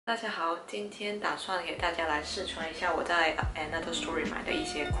大家好，今天打算给大家来试穿一下我在&other story 买的一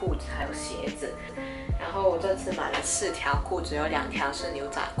些裤子还有鞋子。然后我这次买了4条裤子，有2条是牛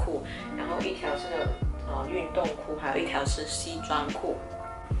仔裤，然后1条是运动裤，还有1条是西装裤。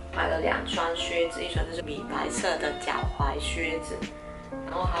买了2双靴子，一双就是米白色的脚踝靴子，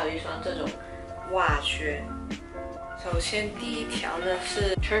然后还有一双这种袜靴。首先第1条呢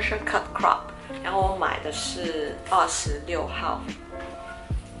是 treasure cut crop， 然后我买的是26号。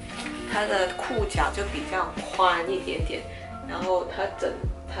它的裤脚就比较宽一点点，然后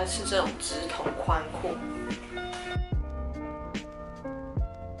它是这种直筒宽裤。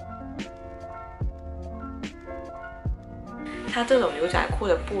它这种牛仔裤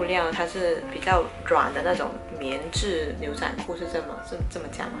的布料，它是比较软的那种棉质牛仔裤，是这么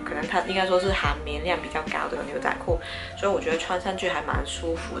讲嘛？可能它应该说是含棉量比较高的牛仔裤，所以我觉得穿上去还蛮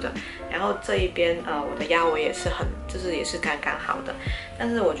舒服的。然后这一边我的腰围也是也是刚刚好的。但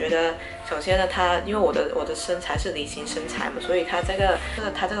是我觉得首先呢，因为我的身材是梨形身材嘛，所以它这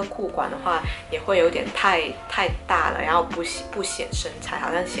个裤管的话也会有点太大了，然后不显身材，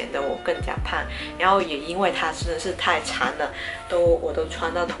好像显得我更加胖。然后也因为它真的是太长了，我都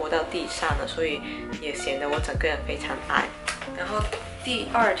穿到拖到地上了，所以也显得我整个人非常矮。然后第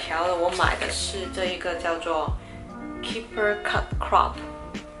2条呢，我买的是这一个叫做 keeper cut crop。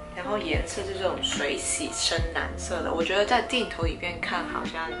然后颜色是这种水洗深蓝色的，我觉得在镜头里面看好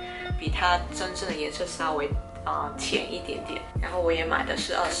像比它真正的颜色稍微浅一点点。然后我也买的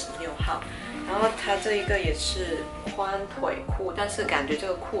是26号，然后它这一个也是宽腿裤，但是感觉这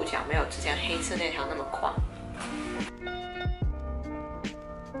个裤脚没有之前黑色那条那么宽。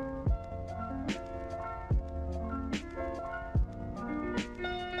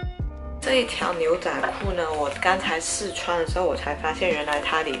这一条牛仔裤呢，我刚才试穿的时候，我才发现原来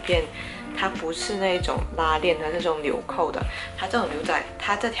它里边它不是那种拉链的那种纽扣的，它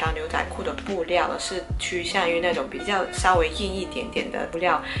这条牛仔裤的布料呢是趋向于那种比较稍微硬一点点的布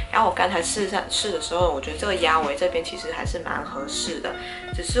料。然后我刚才试的时候，我觉得这个腰围这边其实还是蛮合适的，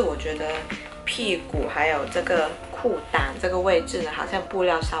只是我觉得屁股还有这个裤裆这个位置呢，好像布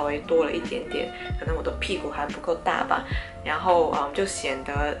料稍微多了一点点，可能我的屁股还不够大吧。然后就显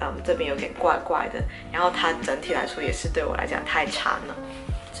得这边有点怪怪的，然后它整体来说也是对我来讲太长了。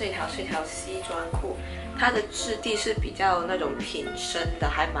这一条是一条西装裤，它的质地是比较那种挺身的，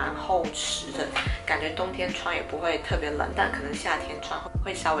还蛮厚实的，感觉冬天穿也不会特别冷，但可能夏天穿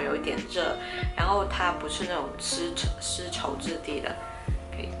会稍微有一点热。然后它不是那种丝绸质地的，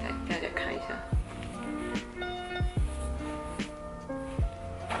可以给大家看一下。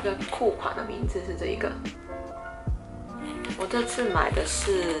这个裤款的名字是这一个。我这次买的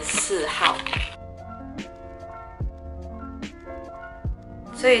是4号。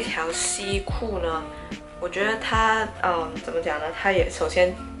这一条西裤呢，我觉得它怎么讲呢？它也首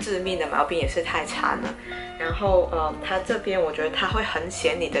先致命的毛病也是太长了，然后它这边我觉得它会很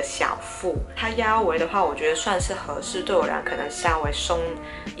显你的小腹。它腰围的话，我觉得算是合适，对我来讲可能稍微松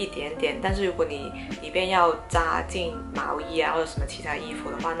一点点。但是如果你里边要扎进毛衣啊或者什么其他衣服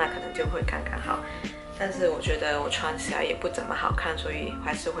的话，那可能就会刚刚好。但是我觉得我穿起来也不怎么好看，所以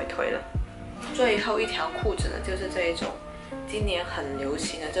还是会退了。最后一条裤子呢，就是这一种今年很流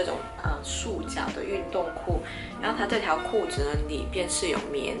行的这种束脚的运动裤。然后它这条裤子呢里边是有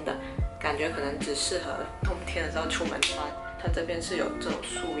棉的，感觉可能只适合冬天的时候出门穿。它这边是有这种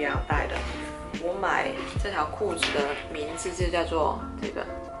束腰带的。我买这条裤子的名字就叫做这个。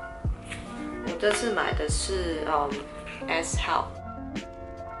我这次买的是S 号。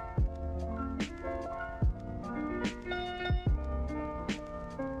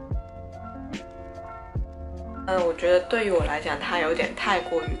我觉得对于我来讲，它有点太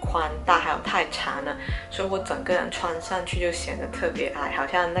过于宽大，还有太长了，所以我整个人穿上去就显得特别矮，好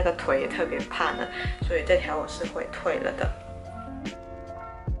像那个腿也特别胖了，所以这条我是会退了的。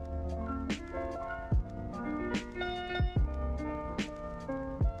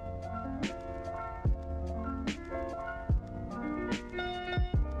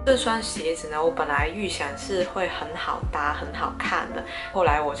这双鞋子呢，我本来预想是会很好搭、很好看的，后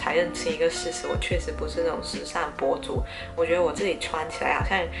来我才认清一个事实，我确实不是那种时尚博主。我觉得我自己穿起来好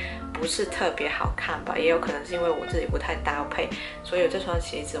像不是特别好看吧，也有可能是因为我自己不太搭配，所以这双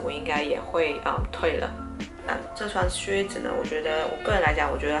鞋子我应该也会退了。这双靴子呢，我个人来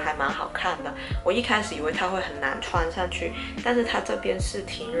讲，我觉得还蛮好看的。我一开始以为它会很难穿上去，但是它这边是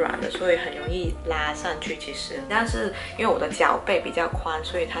挺软的，所以很容易拉上去。其实，但是因为我的脚背比较宽，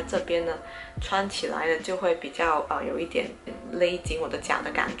所以它这边呢穿起来呢就会比较有一点勒紧我的脚的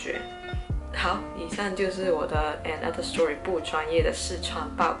感觉。好，以上就是我的&other story 不专业的试穿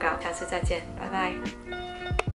报告，下次再见，拜拜。